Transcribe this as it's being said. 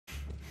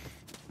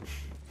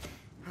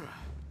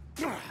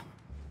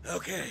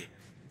Okay,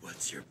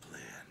 what's your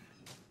plan?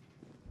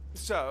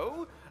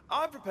 So,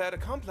 I've prepared a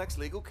complex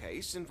legal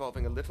case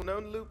involving a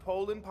little-known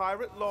loophole in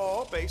pirate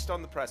law based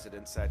on the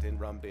precedent set in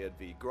Rumbeard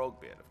v.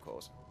 Grogbeard, of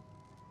course.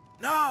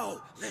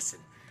 No! Listen,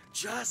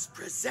 just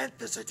present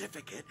the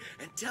certificate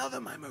and tell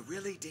them I'm a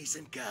really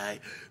decent guy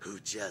who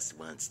just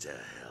wants to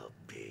help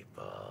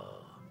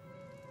people.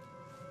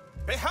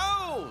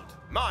 Behold!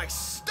 My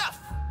stuff!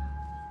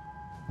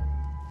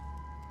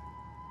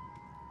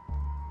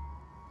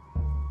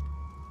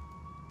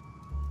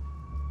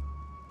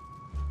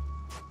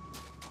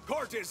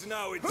 Court is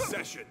now in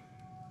session.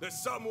 The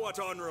somewhat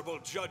honorable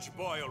Judge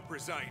Boyle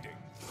presiding,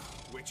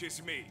 which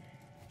is me,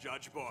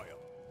 Judge Boyle.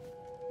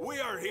 We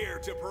are here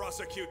to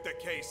prosecute the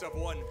case of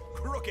one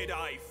Crooked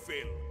Eye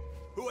Phil,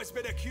 who has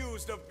been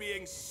accused of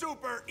being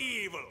super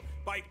evil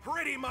by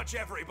pretty much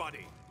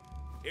everybody.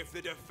 If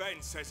the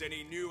defense has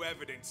any new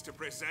evidence to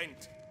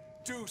present,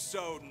 do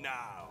so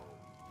now.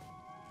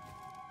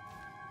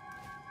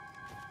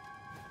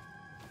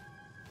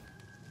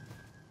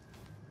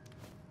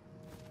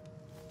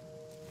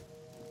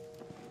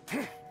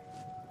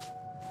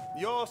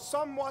 Your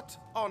somewhat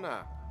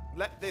honor,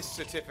 let this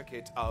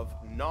certificate of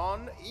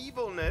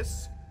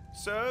non-evilness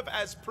serve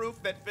as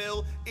proof that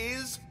Phil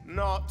is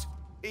not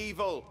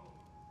evil.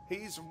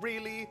 He's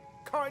really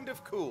kind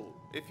of cool,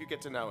 if you get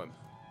to know him.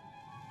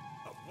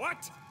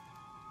 What?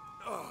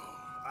 Oh,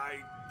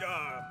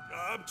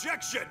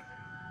 objection!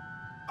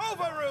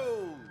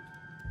 Overruled!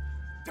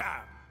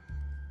 Damn!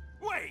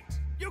 Wait,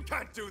 you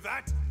can't do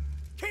that!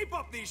 Keep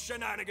up these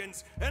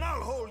shenanigans, and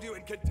I'll hold you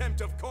in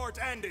contempt of court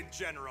and in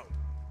general.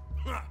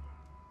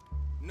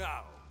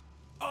 Now,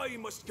 I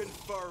must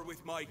confer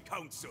with my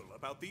counsel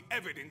about the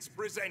evidence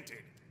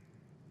presented.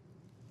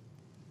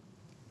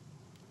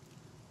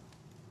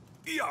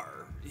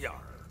 Yar.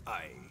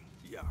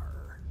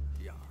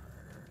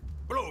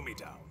 Blow me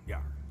down,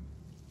 yar.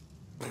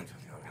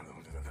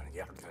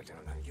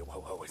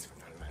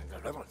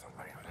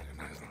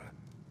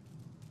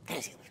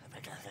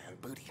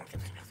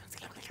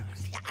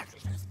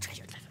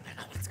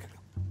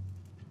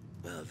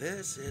 Well,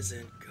 this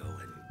isn't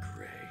going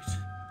great.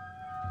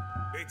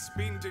 It's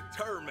been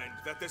determined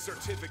that the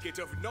certificate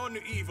of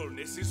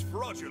non-evilness is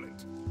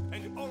fraudulent,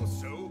 and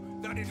also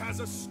that it has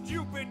a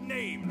stupid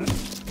name.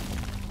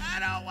 I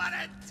don't want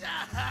to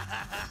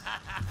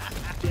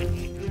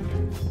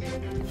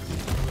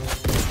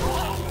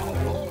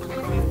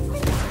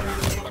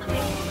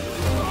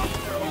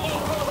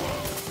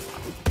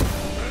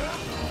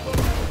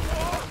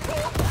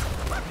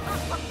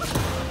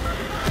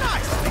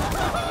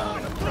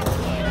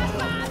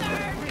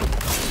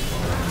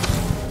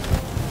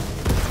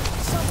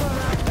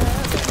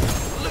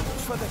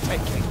For the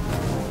taking.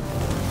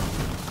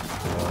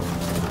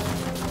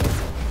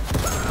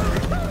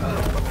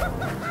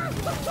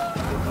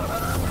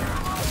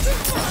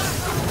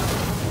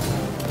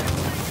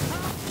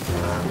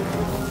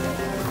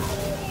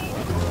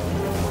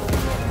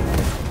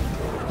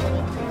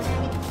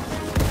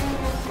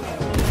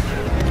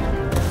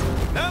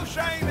 No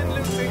shame in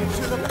losing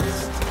to the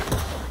best.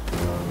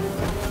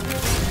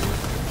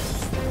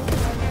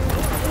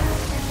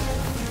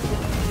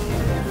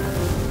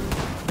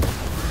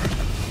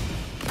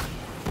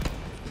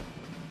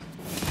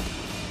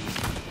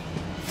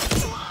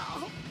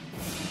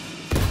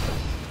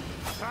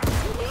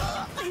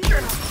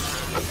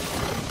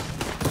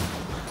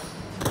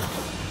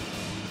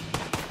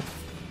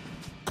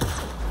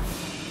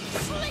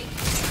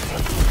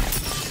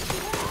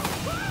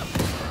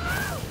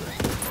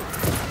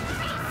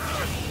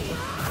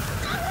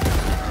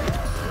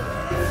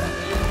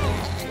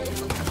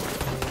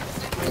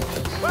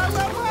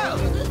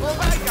 Well,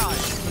 bad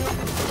guys.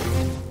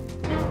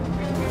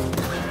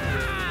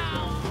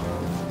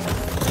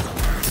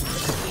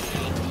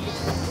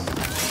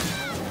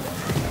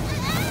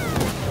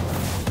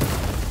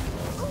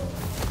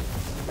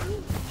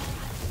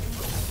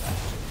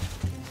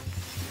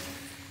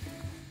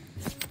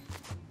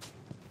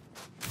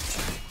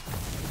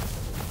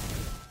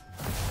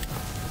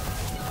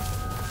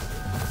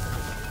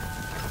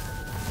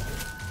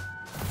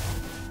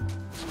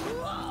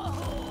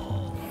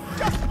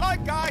 Just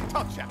like I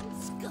taught ya.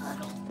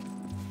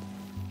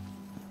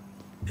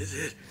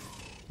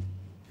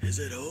 Is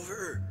it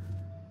over?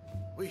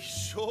 We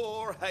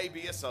sure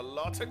habeas a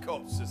lot of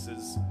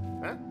corpses,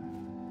 huh?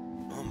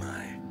 Oh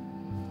my.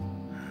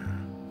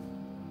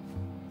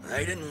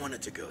 I didn't want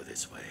it to go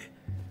this way.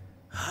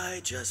 I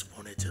just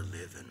wanted to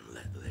live and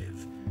let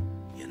live.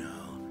 You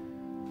know,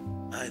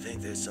 I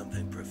think there's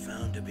something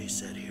profound to be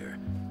said here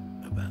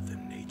about the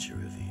nature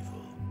of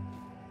evil.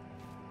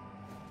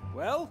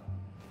 Well,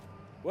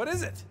 what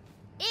is it?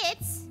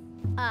 It's,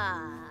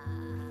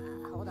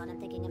 hold on, I'm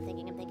thinking.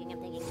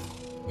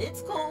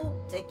 It's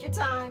cool. Take your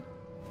time.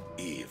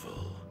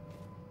 Evil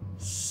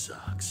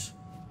sucks.